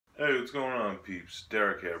Hey, what's going on, peeps?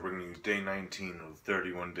 Derek here, bringing you day 19 of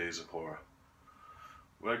 31 Days of Horror.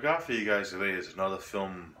 What I got for you guys today is another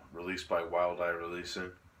film released by Wild Eye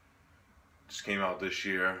Releasing. Just came out this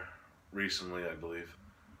year, recently, I believe.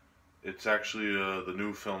 It's actually the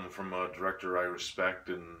new film from a director I respect,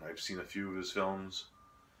 and I've seen a few of his films.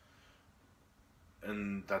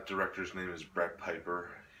 And that director's name is Brett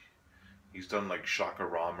Piper. He's done like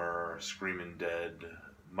Shock-A-Rama, Screamin' Dead,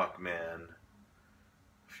 Muckman,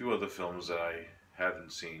 a few other films that I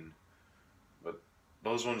haven't seen, but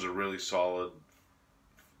those ones are really solid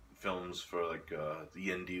films for like the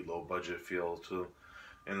indie low budget feel too,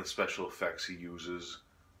 and the special effects he uses,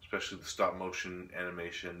 especially the stop motion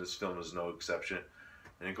animation. This film is no exception,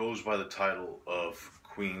 and it goes by the title of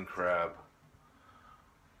Queen Crab.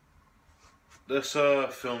 This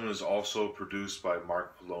film is also produced by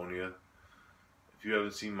Mark Polonia. If you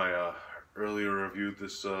haven't seen my earlier review,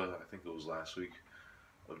 this I think it was last week,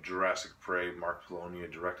 of Jurassic Prey, Mark Polonia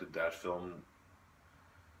directed that film,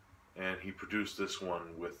 and he produced this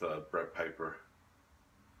one with Brett Piper.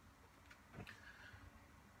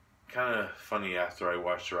 Kind of funny, after I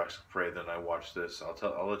watched Jurassic Prey, then I watched this.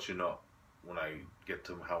 I'll let you know when I get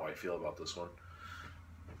to how I feel about this one.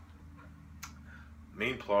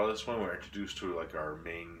 Main plot of this one, we're introduced to like our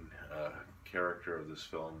main character of this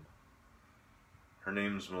film. Her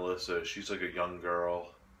name's Melissa. She's like a young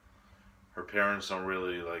girl. Her parents don't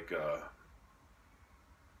really like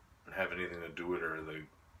have anything to do with her.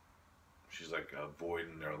 She's like a void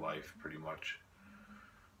in their life, pretty much.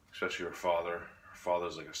 Especially her father. Her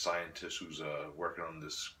father's like a scientist who's working on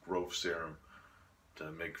this growth serum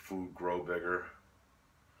to make food grow bigger.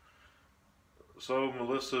 So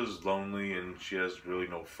Melissa's lonely, and she has really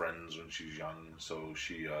no friends when she's young. So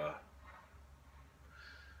she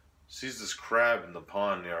sees this crab in the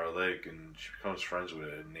pond near our lake, and she becomes friends with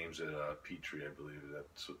it and names it Petrie, I believe.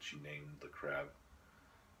 That's what she named the crab.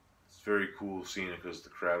 It's very cool seeing it because the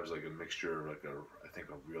crab's like a mixture of like I think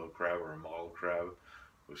a real crab or a model crab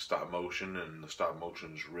with stop motion, and the stop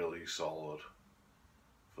motion is really solid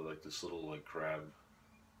for like this little like crab.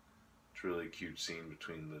 It's really a cute scene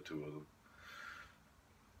between the two of them.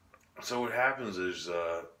 So what happens is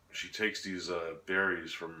she takes these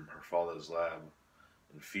berries from her father's lab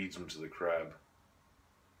and feeds them to the crab.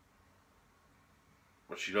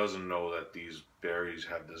 But she doesn't know that these berries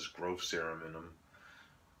have this growth serum in them,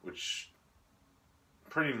 which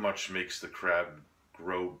pretty much makes the crab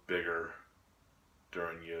grow bigger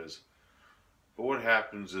during years. But what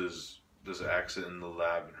happens is there's an accident in the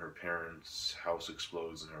lab, and her parents' house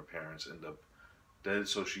explodes, and her parents end up dead.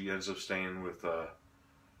 So she ends up staying with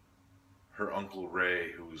her Uncle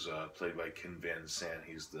Ray, who's played by Ken Van Sant.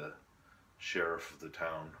 He's the sheriff of the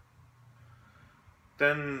town.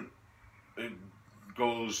 Then it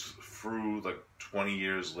goes through like 20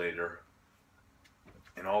 years later,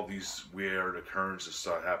 and all these weird occurrences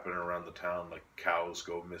start happening around the town. Like cows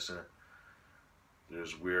go missing.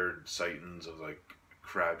 There's weird sightings of like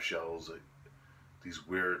crab shells, like these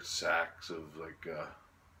weird sacks of like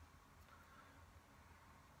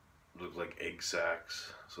look like egg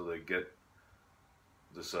sacks. So they get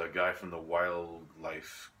this guy from the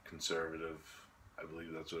Wildlife Conservative, I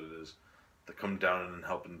believe that's what it is, to come down and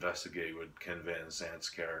help investigate with Ken Van Sant's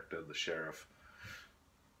character, the sheriff.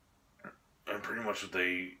 And pretty much what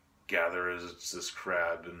they gather is it's this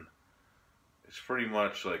crab, and it's pretty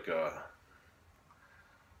much like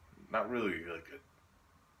not really like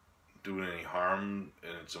doing any harm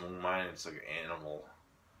in its own mind. It's like an animal,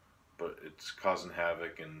 but it's causing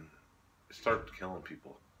havoc, and it started killing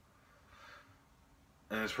people.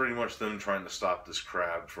 And it's pretty much them trying to stop this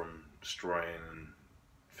crab from destroying and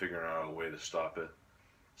figuring out a way to stop it.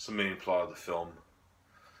 It's the main plot of the film.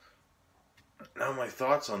 Now my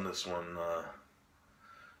thoughts on this one.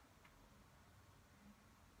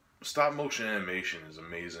 Stop motion animation is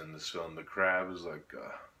amazing in this film. The crab is like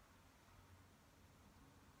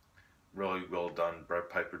really well done. Brett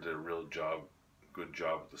Piper did a good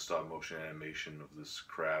job with the stop motion animation of this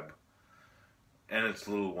crab. And its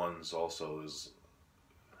little ones also is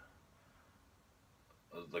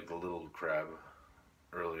like the little crab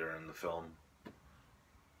earlier in the film.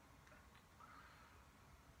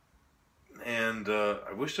 And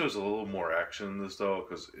I wish there was a little more action in this though,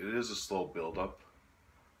 because it is a slow build-up.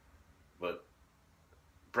 But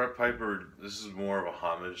Brett Piper, this is more of a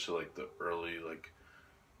homage to like the early like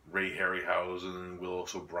Ray Harryhausen, Will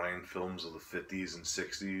Also Bryan films of the 50s and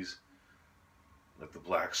 60s. Like the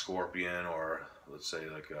Black Scorpion, or let's say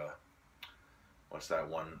like what's that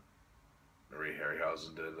one Ray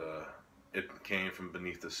Harryhausen did? It Came from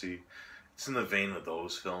Beneath the Sea. It's in the vein of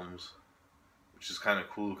those films. which is kind of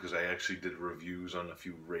cool because I actually did reviews on a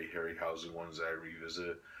few Ray Harryhausen ones that I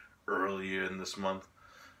revisited earlier in this month.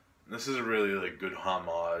 And this is a really like good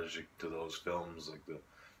homage to those films,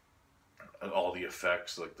 like all the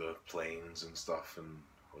effects, like the planes and stuff, and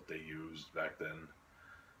what they used back then.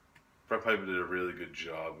 Brett Piper did a really good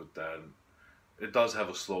job with that. It does have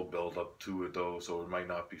a slow build up to it though, so it might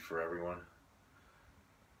not be for everyone.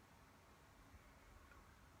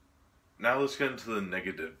 Now let's get into the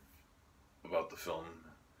negative about the film.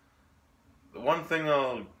 The one thing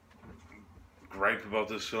I'll gripe about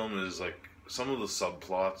this film is like some of the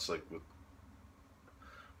subplots, like with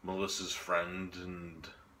Melissa's friend and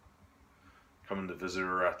coming to visit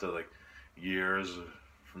her after like years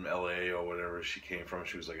from LA or whatever she came from.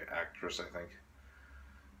 She was like an actress, I think.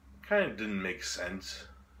 Kind of didn't make sense,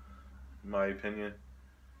 in my opinion.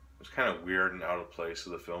 It was kind of weird and out of place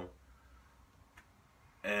of the film.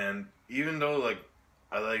 And even though like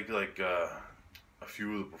I like a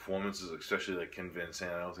few of the performances, especially like Ken Van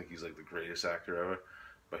Sant, I don't think he's like the greatest actor ever,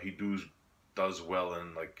 but he does well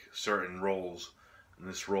in like certain roles. In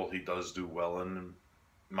this role, he does do well in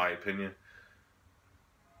my opinion.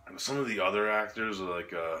 And some of the other actors are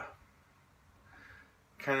like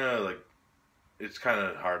kind of like, it's kind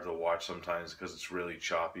of hard to watch sometimes because it's really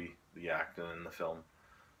choppy, the acting in the film.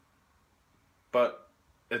 But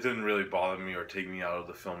it didn't really bother me or take me out of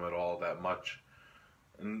the film at all that much.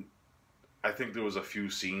 And I think there was a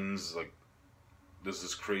few scenes, like there's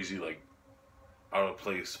this crazy like out of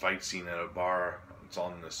place fight scene at a bar. That's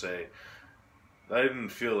all I'm gonna say. I didn't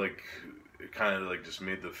feel like it kind of like just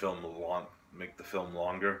made the film make the film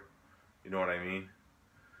longer. You know what I mean?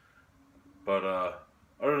 But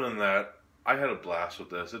other than that, I had a blast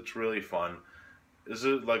with this. It's really fun. Is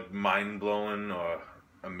it like mind blowing or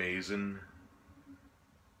amazing?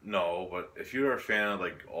 No, but if you're a fan of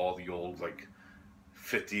like all the old like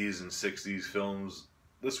 50s and 60s films,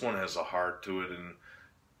 this one has a heart to it, and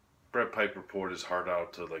Brett Piper poured his heart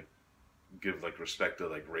out to like give like respect to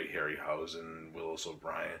like Ray Harryhausen, Willis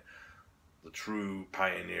O'Brien, the true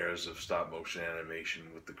pioneers of stop motion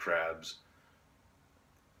animation with the crabs.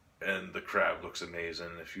 And the crab looks amazing.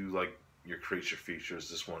 If you like your creature features,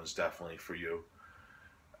 this one is definitely for you.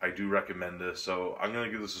 I do recommend this, so I'm going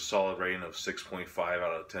to give this a solid rating of 6.5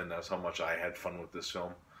 out of 10. That's how much I had fun with this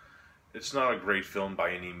film. It's not a great film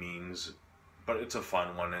by any means, but it's a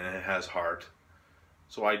fun one and it has heart.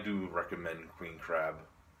 So I do recommend Queen Crab.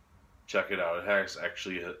 Check it out. It has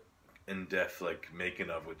actually an in-depth like making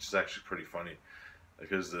of, which is actually pretty funny,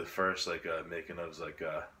 because the first like making of is like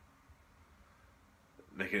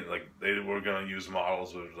making like they were gonna use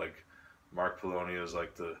models with like Mark Polonius is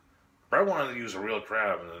like Brett wanted to use a real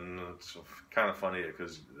crab, and it's kind of funny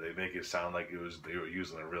because they make it sound like they were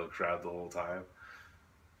using a real crab the whole time.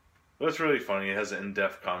 But it's really funny. It has an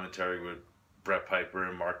in-depth commentary with Brett Piper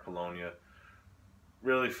and Mark Polonius.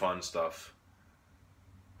 Really fun stuff.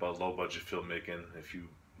 But low-budget filmmaking, if you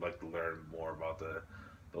like to learn more about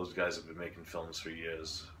those guys have been making films for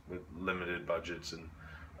years with limited budgets and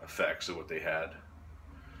effects of what they had.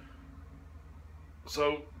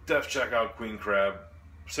 So, check out Queen Crab.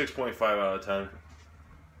 6.5 out of 10.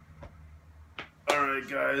 Alright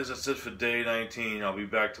guys, that's it for day 19. I'll be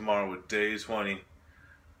back tomorrow with day 20.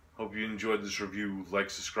 Hope you enjoyed this review. Like,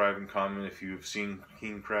 subscribe, and comment if you've seen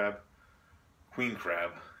Queen Crab.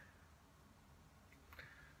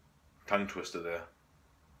 Tongue twister there.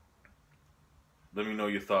 Let me know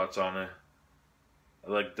your thoughts on it.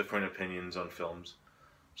 I like different opinions on films.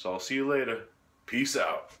 So I'll see you later. Peace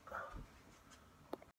out.